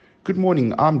Good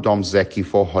morning, I'm Dom Zaki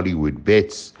for Hollywood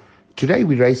Bets. Today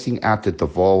we're racing out at the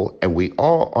Vaal and we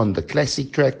are on the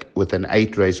classic track with an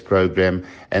 8-race program,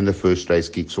 and the first race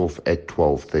kicks off at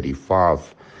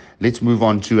 12:35. Let's move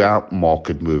on to our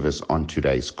market movers on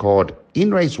today's card.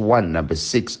 In race 1, number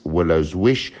 6, Willow's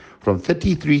Wish, from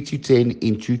 33 to 10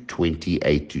 into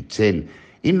 28 to 10.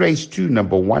 In race 2,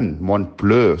 number 1, Mont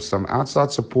Bleu, some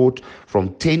outside support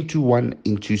from 10 to 1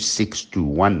 into 6 to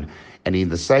 1. And in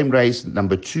the same race,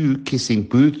 number 2, Kissing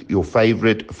Booth, your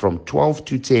favorite, from 12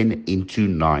 to 10 into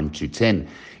 9 to 10.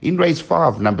 In race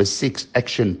 5, number 6,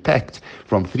 Action Packed,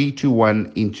 from 3 to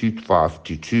 1 into 5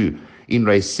 to 2. In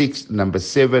race 6, number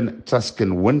 7,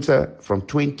 Tuscan Winter, from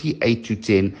 28 to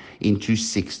 10 into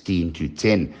 16 to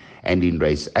 10. And in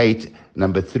race 8,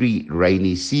 number 3,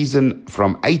 Rainy Season,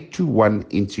 from 8 to 1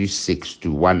 into 6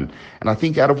 to 1. And I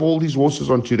think out of all these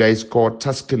horses on today's card,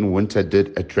 Tuscan Winter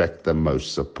did attract the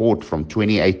most support, from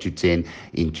 28 to 10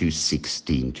 into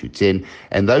 16 to 10.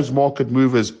 And those market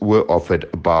movers were offered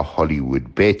by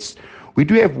Hollywood Bets. We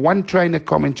do have one trainer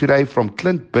comment today from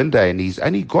Clint Binder, and he's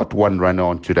only got one runner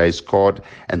on today's card,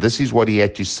 and this is what he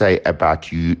had to say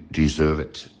about You Deserve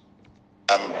It.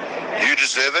 You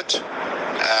Deserve It.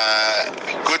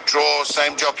 Good draw,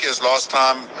 same jockey as last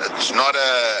time. It's not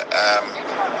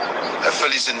a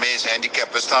fillies and mares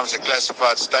handicap. This time it's a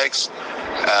classified stakes.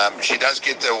 She does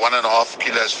get the 1.5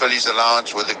 kilos fillies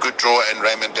allowance with a good draw, and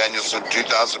Raymond Danielson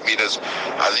 2,000 meters.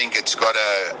 I think it's got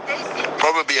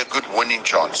probably a good winning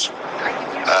chance.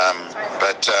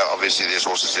 But obviously there's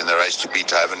horses in the race to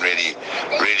beat. I haven't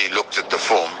really looked at the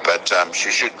form, but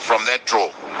she should, from that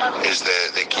draw, is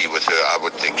the key with her. I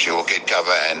would think she will get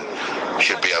cover and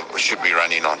should be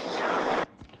running on.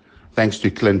 Thanks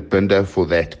to Clint Binder for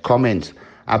that comment.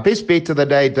 Our best bet of the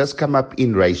day does come up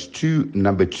in race 2,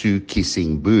 number 2,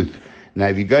 Kissing Booth. Now,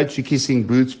 if you go to Kissing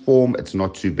Booth's form, it's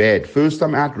not too bad. First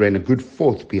time out, ran a good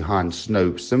 4th behind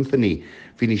Snow Symphony,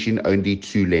 finishing only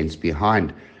 2 lengths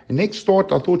behind. The next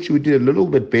start, I thought she would do a little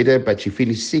bit better, but she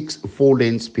finished 4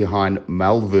 lengths behind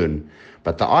Malvern.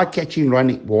 But the eye-catching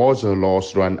run was her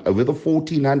last run over the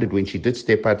 1400, when she did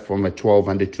step out from a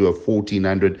 1200 to a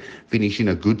 1400, finishing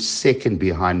a good 2nd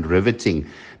behind Riveting.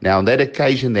 Now, on that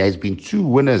occasion, there has been 2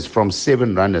 winners from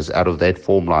 7 runners out of that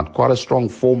form line. Quite a strong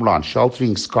form line.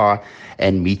 Sheltering Sky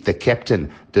and Meet the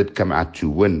Captain did come out to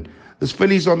win. This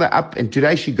filly's on the up, and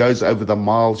today she goes over the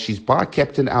mile. She's by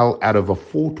Captain Al out of a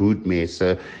Fort Hood mare,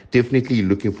 so definitely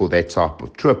looking for that type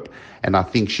of trip, and I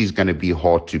think she's going to be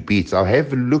hard to beat. I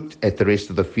have looked at the rest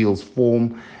of the field's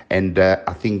form, and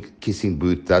I think Kissing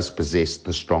Booth does possess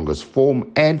the strongest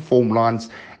form and form lines,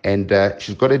 and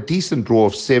she's got a decent draw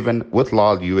of 7 with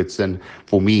Lyle Hewitson.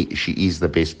 For me, she is the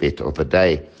best bet of the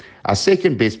day. Our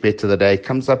second best bet of the day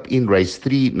comes up in race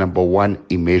 3, number 1,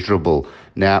 Immeasurable.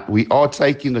 Now, we are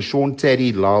taking the Sean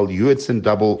Taddy, Lyle Hewitson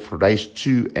double for race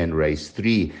 2 and race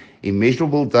 3.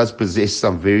 Immeasurable does possess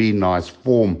some very nice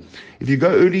form. If you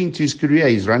go early into his career,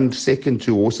 he's run second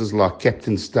to horses like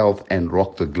Captain Stealth and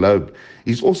Rock the Globe.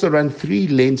 He's also run 3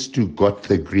 lengths to Got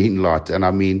the Green Light. And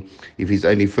I mean, if he's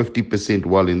only 50%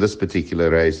 well in this particular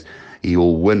race, he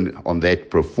will win on that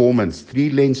performance.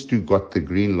 3 lengths to Got the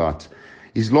Green Light.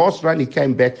 His last run, he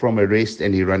came back from a rest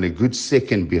and he ran a good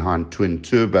 2nd behind Twin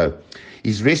Turbo.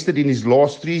 He's rested in his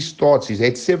last 3 starts. He's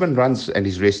had 7 runs and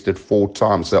he's rested 4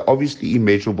 times. So obviously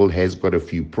Immeasurable has got a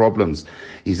few problems.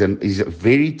 He's a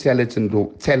very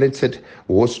talented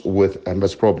horse with,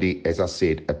 most probably, as I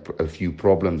said, a few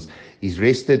problems. He's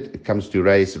rested, comes to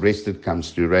race, rested,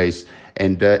 comes to race.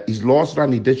 And his last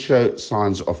run, he did show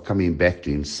signs of coming back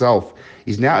to himself.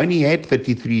 He's now only had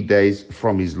 33 days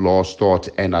from his last start,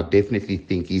 and I definitely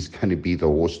think he's going to be the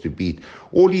horse to beat.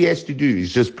 All he has to do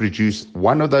is just produce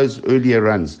one of those earlier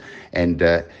runs, and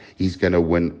he's going to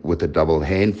win with a double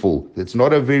handful. It's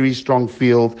not a very strong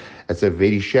field. It's a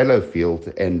very shallow field,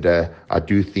 and I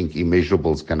do think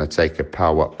Immeasurable's going to take a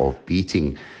power of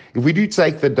beating. If we do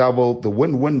take the double, the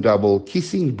win-win double,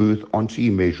 Kissing Booth onto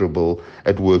Immeasurable,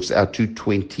 it works out to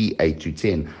 28 to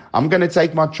 10. I'm going to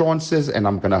take my chances, and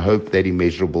I'm going to hope that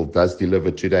Immeasurable does deliver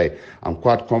today. I'm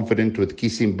quite confident with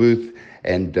Kissing Booth,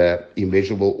 and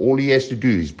Immeasurable, all he has to do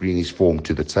is bring his form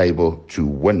to the table to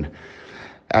win.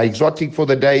 Our exotic for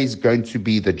the day is going to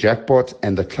be the jackpot,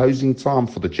 and the closing time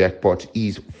for the jackpot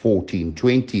is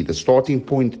 14:20. The starting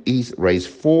point is race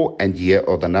 4, and here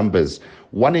are the numbers: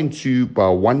 1 and 2,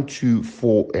 bar 1, 2,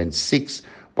 4, and 6,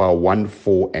 bar 1,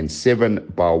 4, and 7,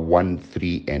 bar 1,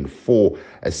 3, and 4.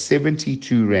 A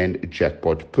 72 Rand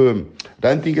jackpot perm.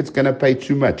 Don't think it's going to pay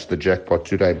too much, the jackpot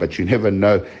today, but you never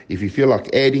know. If you feel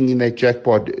like adding in that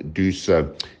jackpot, do so.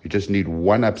 You just need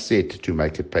one upset to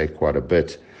make it pay quite a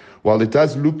bit. While it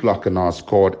does look like a nice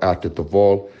card out at the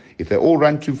Vaal, If they all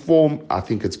run to form, I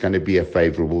think it's going to be a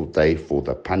favorable day for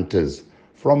the punters.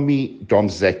 From me, Dom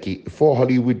Zaki, for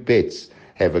Hollywood Bets.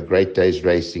 Have a great day's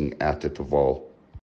racing out at the Vaal.